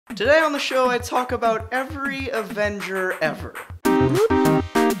Today on the show, I talk about every Avenger ever.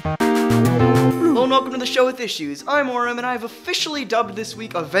 Hello and welcome to the show with issues. I'm Auram, and I've officially dubbed this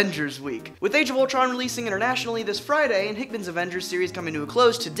week Avengers Week. With Age of Ultron releasing internationally this Friday and Hickman's Avengers series coming to a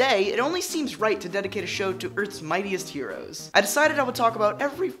close today, it only seems right to dedicate a show to Earth's mightiest heroes. I decided I would talk about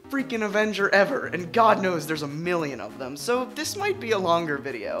every freaking Avenger ever, and God knows there's a million of them, so this might be a longer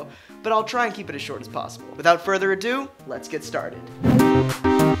video, but I'll try and keep it as short as possible. Without further ado, let's get started.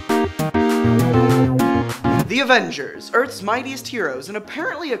 The Avengers, Earth's mightiest heroes, and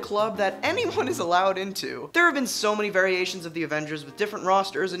apparently a club that anyone is allowed into. There have been so many variations of the Avengers with different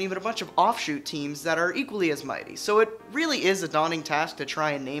rosters and even a bunch of offshoot teams that are equally as mighty, so it really is a daunting task to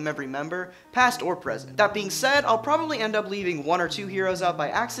try and name every member, past or present. That being said, I'll probably end up leaving one or two heroes out by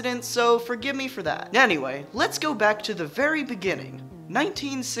accident, so forgive me for that. Anyway, let's go back to the very beginning.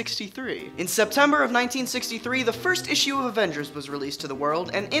 1963. In September of 1963, the first issue of Avengers was released to the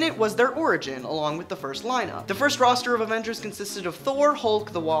world, and in it was their origin, along with the first lineup. The first roster of Avengers consisted of Thor,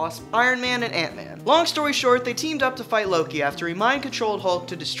 Hulk, the Wasp, Iron Man, and Ant-Man. Long story short, they teamed up to fight Loki after he mind-controlled Hulk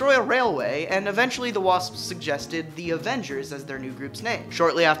to destroy a railway, and eventually the Wasp suggested the Avengers as their new group's name.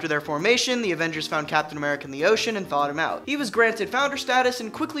 Shortly after their formation, the Avengers found Captain America in the ocean and thawed him out. He was granted founder status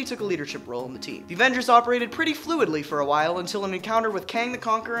and quickly took a leadership role in the team. The Avengers operated pretty fluidly for a while until an encounter with Kang the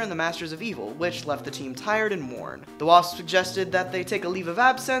Conqueror and the Masters of Evil, which left the team tired and worn. The Wasp suggested that they take a leave of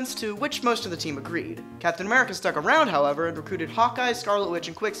absence, to which most of the team agreed. Captain America stuck around, however, and recruited Hawkeye, Scarlet Witch,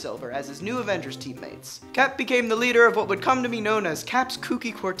 and Quicksilver as his new Avengers teammates. Cap became the leader of what would come to be known as Cap's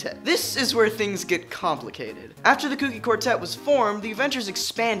Kooky Quartet. This is where things get complicated. After the Kooky Quartet was formed, the Avengers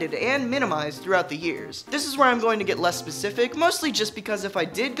expanded and minimized throughout the years. This is where I'm going to get less specific, mostly just because if I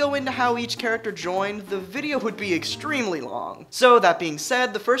did go into how each character joined, the video would be extremely long. So that being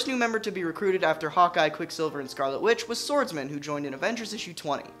said, the first new member to be recruited after Hawkeye, Quicksilver, and Scarlet Witch was Swordsman, who joined in Avengers issue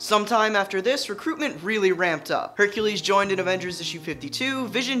 20. Sometime after this, recruitment really ramped up. Hercules joined in Avengers issue 52,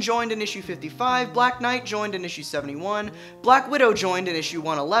 Vision joined in issue 55, Black Knight joined in issue 71, Black Widow joined in issue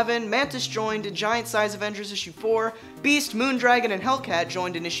 111, Mantis joined in Giant Size Avengers issue 4, Beast, Moondragon, and Hellcat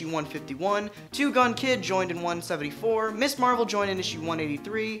joined in issue 151, Two Gun Kid joined in 174, Miss Marvel joined in issue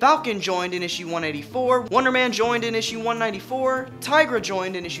 183, Falcon joined in issue 184, Wonder Man joined in issue 194, Tigra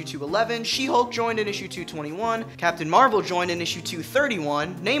joined in issue 211, She-Hulk joined in issue 221, Captain Marvel joined in issue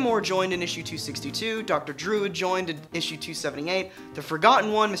 231, Namor joined in issue 262, Dr. Druid joined in issue 278, The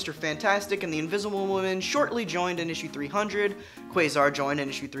Forgotten One, Mr. Fantastic, and the Invisible Woman shortly joined in issue 300, Quasar joined in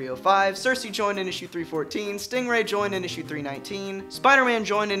issue 305, Cersei joined in issue 314, Stingray joined in issue 319, Spider-Man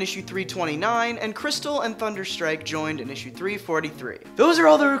joined in issue 329, and Crystal and Thunderstrike joined in issue 343. Those are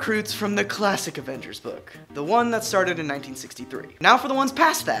all the recruits from the classic Avengers book, the one that started in 1963. Now for the ones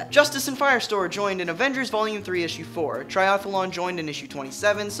past that. Justice and Firestorm joined in Avengers Volume 3 issue 4, Triathlon joined in issue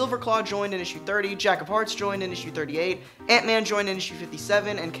 27, Silverclaw joined in issue 30, Jack of Hearts joined in issue 38, Ant-Man joined in issue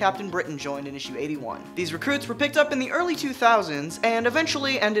 57, and Captain Britain joined in issue 81. These recruits were picked up in the early 2000s and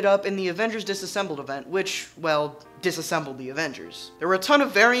eventually ended up in the Avengers Disassembled event, which, well, disassembled the Avengers. There were a ton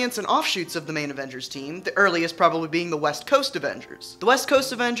of variants and offshoots of the main Avengers team, the earliest probably being the West Coast Avengers. The West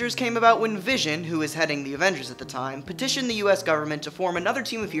Coast Avengers came about when Vision, who was heading the Avengers at the time, petitioned the US government to form another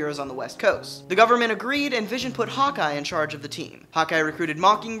team of heroes on the West Coast. The government agreed, and Vision put Hawkeye in charge of the team. Hawkeye recruited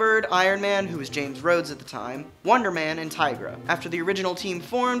Mockingbird, Iron Man, who was James Rhodes at the time, Wonder Man, and Tigra. After the original team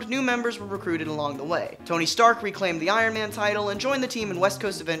formed, new members were recruited along the way. Tony Stark reclaimed the Iron Man title and joined the team in West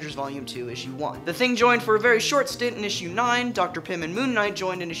Coast Avengers Volume 2, issue 1. The Thing joined for a very short stint in issue 9, Dr. Pym and Moon Knight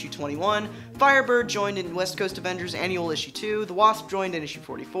joined in issue 21, Firebird joined in West Coast Avengers Annual issue 2, the Wasp joined in issue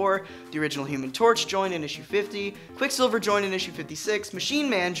 44, the original Human Torch joined in issue 50, Quicksilver joined in issue 56, Machine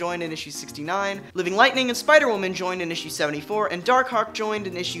Man joined in issue 69, Living Lightning and Spider-Woman joined in issue 74, and Darkhawk joined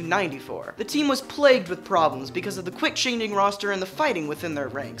in issue 94. The team was plagued with problems because of the quick-changing roster and the fighting within their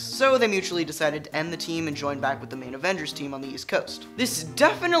ranks, so they mutually decided to end the team and join back with the main Avengers team on the East Coast. This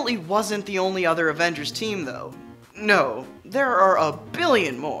definitely wasn't the only other Avengers team, though. No, there are a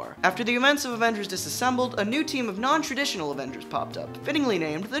billion more. After the events of Avengers Disassembled, a new team of non-traditional Avengers popped up, fittingly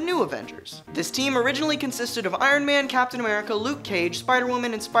named the New Avengers. This team originally consisted of Iron Man, Captain America, Luke Cage,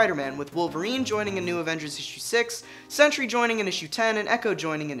 Spider-Woman, and Spider-Man, with Wolverine joining in New Avengers issue 6, Sentry joining in issue 10, and Echo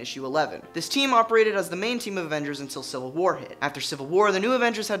joining in issue 11. This team operated as the main team of Avengers until Civil War hit. After Civil War, the New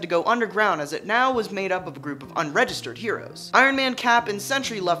Avengers had to go underground, as it now was made up of a group of unregistered heroes. Iron Man, Cap, and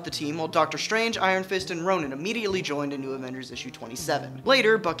Sentry left the team, while Doctor Strange, Iron Fist, and Ronan immediately joined in New Avengers Avengers issue 27.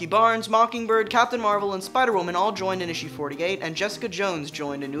 Later, Bucky Barnes, Mockingbird, Captain Marvel, and Spider-Woman all joined in issue 48, and Jessica Jones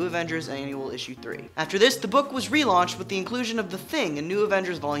joined in New Avengers Annual issue 3. After this, the book was relaunched with the inclusion of The Thing in New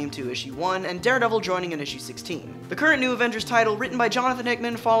Avengers Volume 2 issue 1, and Daredevil joining in issue 16. The current New Avengers title, written by Jonathan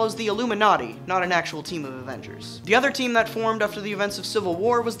Hickman, follows the Illuminati, not an actual team of Avengers. The other team that formed after the events of Civil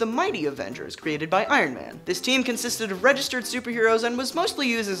War was the Mighty Avengers, created by Iron Man. This team consisted of registered superheroes and was mostly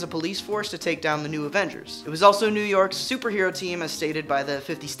used as a police force to take down the New Avengers. It was also New York's superhero team as stated by the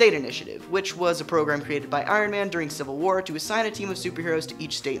 50 State Initiative, which was a program created by Iron Man during Civil War to assign a team of superheroes to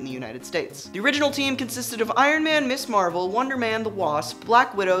each state in the United States. The original team consisted of Iron Man, Miss Marvel, Wonder Man, the Wasp,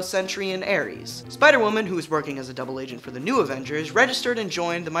 Black Widow, Sentry, and Ares. Spider-Woman, who was working as a double agent for the New Avengers, registered and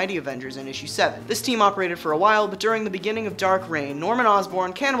joined the Mighty Avengers in issue 7. This team operated for a while, but during the beginning of Dark Reign, Norman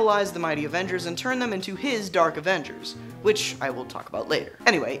Osborn cannibalized the Mighty Avengers and turned them into his Dark Avengers, which I will talk about later.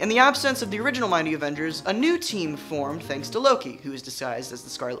 Anyway, in the absence of the original Mighty Avengers, a new team formed thanks to Loki, who was disguised as the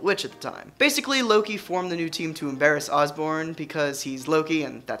Scarlet Witch at the time. Basically, Loki formed the new team to embarrass Osborn because he's Loki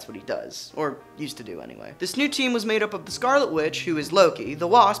and that's what he does. Or used to do anyway. This new team was made up of the Scarlet Witch, who is Loki, the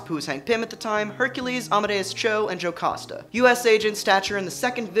Wasp, who was Hank Pym at the time, Hercules, Amadeus Cho, and Joe Costa. US Agent Stature and the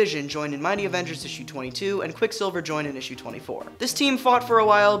Second Vision joined in Mighty Avengers issue 22, and Quicksilver joined in issue 24. This team fought for a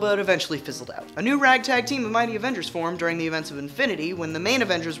while, but eventually fizzled out. A new ragtag team of Mighty Avengers formed during the events of Infinity, when the main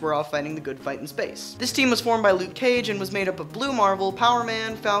Avengers were all fighting the good fight in space. This team was formed by Luke Cage and was made up of Blue Marvel, Power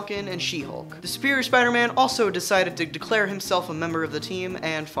Man, Falcon, and She-Hulk. The Superior Spider-Man also decided to declare himself a member of the team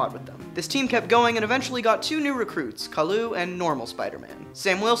and fought with them. This team kept going and eventually got two new recruits, Kalu and Normal Spider-Man.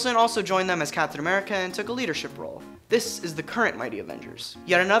 Sam Wilson also joined them as Captain America and took a leadership role. This is the current Mighty Avengers.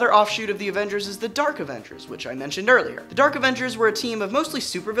 Yet another offshoot of the Avengers is the Dark Avengers, which I mentioned earlier. The Dark Avengers were a team of mostly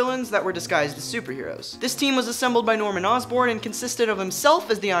supervillains that were disguised as superheroes. This team was assembled by Norman Osborn and consisted of himself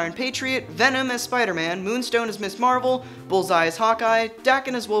as the Iron Patriot, Venom as Spider-Man, Moonstone as Miss Marvel, Bullseye as Hawkeye,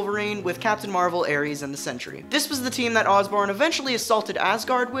 Daken as Wolverine, with Captain Marvel, Ares, and the Sentry. This was the team that Osborn eventually assaulted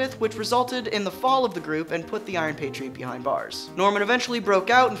Asgard with, which resulted in the fall of the group and put the Iron Patriot behind bars. Norman eventually broke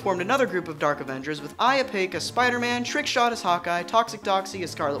out and formed another group of Dark Avengers with Aya Pake as Spider-Man, Trickshot as Hawkeye, Toxic Doxy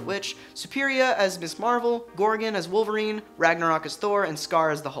as Scarlet Witch, Superia as Miss Marvel, Gorgon as Wolverine, Ragnarok as Thor, and Scar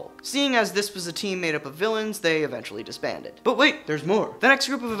as the Hulk. Seeing as this was a team made up of villains, they eventually disbanded. But wait, there's more. The next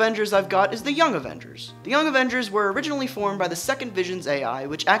group of Avengers I've got is the Young Avengers. The Young Avengers were originally formed by the Second Vision's AI,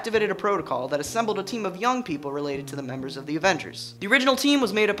 which activated a protocol that assembled a team of young people related to the members of the Avengers. The original team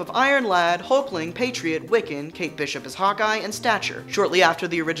was made up of Iron Lad, Hulkling, Patriot, Wiccan, Kate Bishop as Hawkeye, and Stature. Shortly after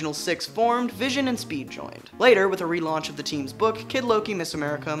the original six formed, Vision and Speed joined. Later, with a relaunch of the team's book, Kid Loki, Miss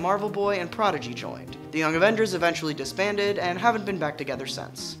America, Marvel Boy, and Prodigy joined. The Young Avengers eventually disbanded and haven't been back together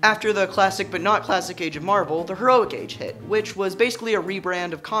since. After the classic but not classic age of Marvel, the Heroic Age hit, which was basically a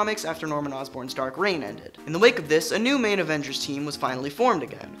rebrand of comics after Norman Osborn's Dark Reign ended. In the wake of this, a new main Avengers team was finally formed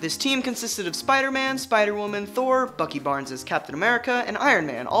again. This team consisted of Spider-Man, Spider-Woman, Thor, Bucky Barnes as Captain America, and Iron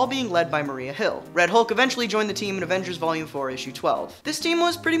Man, all being led by Maria Hill. Red Hulk eventually joined the team in Avengers Volume 4, Issue 12. This team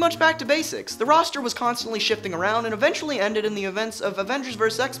was pretty much back to basics. The roster was constantly shifting around and eventually ended in the events of Avengers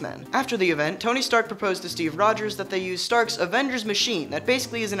vs. X-Men. After the event, Tony Stark proposed to Steve Rogers that they use Stark's Avengers machine that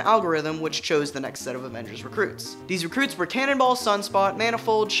basically is an algorithm which chose the next set of Avengers recruits. These recruits were Cannonball, Sunspot,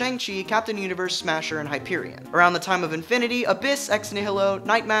 Manifold, Shang-Chi, Captain Universe, Smasher, and Hyperion. Around the time of Infinity, Abyss, Ex Nihilo,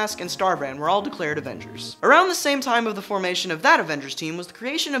 Nightmask, and Starbrand were all declared Avengers. Around the same time of the formation of that Avengers team was the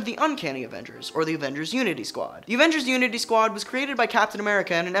creation of the Uncanny Avengers, or the Avengers Unity Squad. The Avengers Unity Squad was created by Captain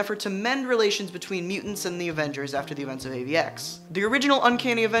America in an effort to mend relations between mutants and the Avengers after the events of AVX. The original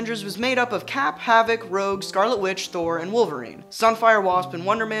Uncanny Avengers was made up of Cap, Havoc, Rogue, Scarlet Witch, Thor, and Wolverine. Sunfire, Wasp, and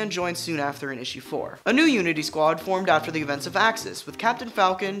Wonder Man joined soon after in issue 4. A new Unity Squad formed after the events of Axis, with Captain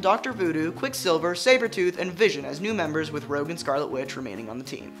Falcon, Dr. Voodoo, Quicksilver, Sabretooth, and Vision as new members, with Rogue and Scarlet Witch remaining on the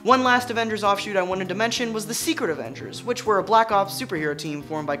team. One last Avengers offshoot I wanted to mention was the Secret Avengers, which were a Black Ops superhero team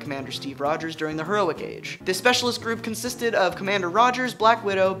formed by Commander Steve Rogers during the Heroic Age. This specialist group consisted of Commander Rogers, Black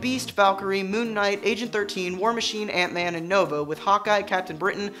Widow, Beast, Valkyrie, Moon Knight, Agent 13, War Machine, Ant-Man, and Nova, with Hawkeye, Captain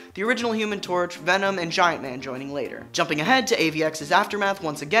Britain, the original Human Torch, Venom, and Giant Man joining later. Jumping ahead to AVX's Aftermath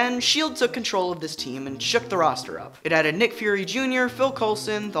once again, S.H.I.E.L.D. took control of this team and shook the roster up. It added Nick Fury Jr., Phil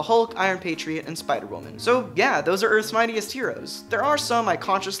Coulson, the Hulk, Iron Patriot, and Spider-Woman. So yeah, those are Earth's mightiest heroes. There are some I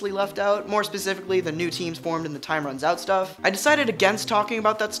consciously left out, more specifically the new teams formed in the Time Runs Out stuff. I decided against talking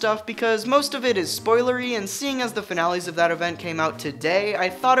about that stuff because most of it is spoilery, and seeing as the finales of that event came out today, I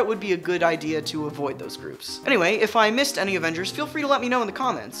thought it would be a good idea to avoid those groups. Anyway, if I missed any Avengers, feel free to let me know in the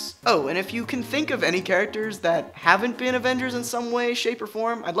comments. Oh, and if you can think of any characters that haven't been Avengers in some way, shape, or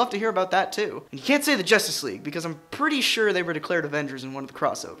form, I'd love to hear about that too. And you can't say the Justice League, because I'm pretty sure they were declared Avengers in one of the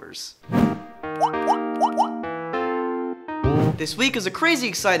crossovers. This week is a crazy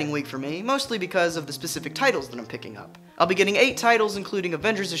exciting week for me, mostly because of the specific titles that I'm picking up. I'll be getting 8 titles including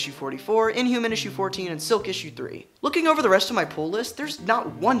Avengers issue 44, Inhuman issue 14, and Silk issue 3. Looking over the rest of my pull list, there's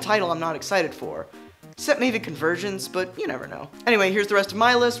not one title I'm not excited for. Except maybe Convergence, but you never know. Anyway, here's the rest of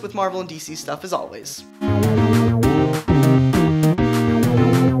my list with Marvel and DC stuff as always.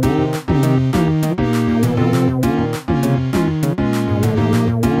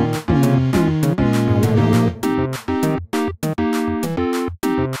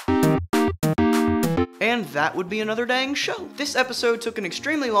 And that would be another dang show. This episode took an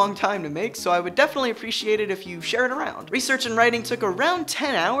extremely long time to make, so I would definitely appreciate it if you share it around. Research and writing took around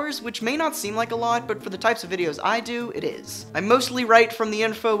 10 hours, which may not seem like a lot, but for the types of videos I do, it is. I mostly write from the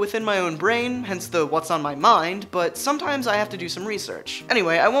info within my own brain, hence the what's on my mind, but sometimes I have to do some research.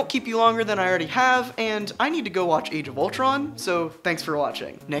 Anyway, I won't keep you longer than I already have, and I need to go watch Age of Ultron, so thanks for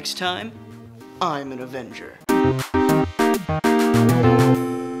watching. Next time, I'm an Avenger.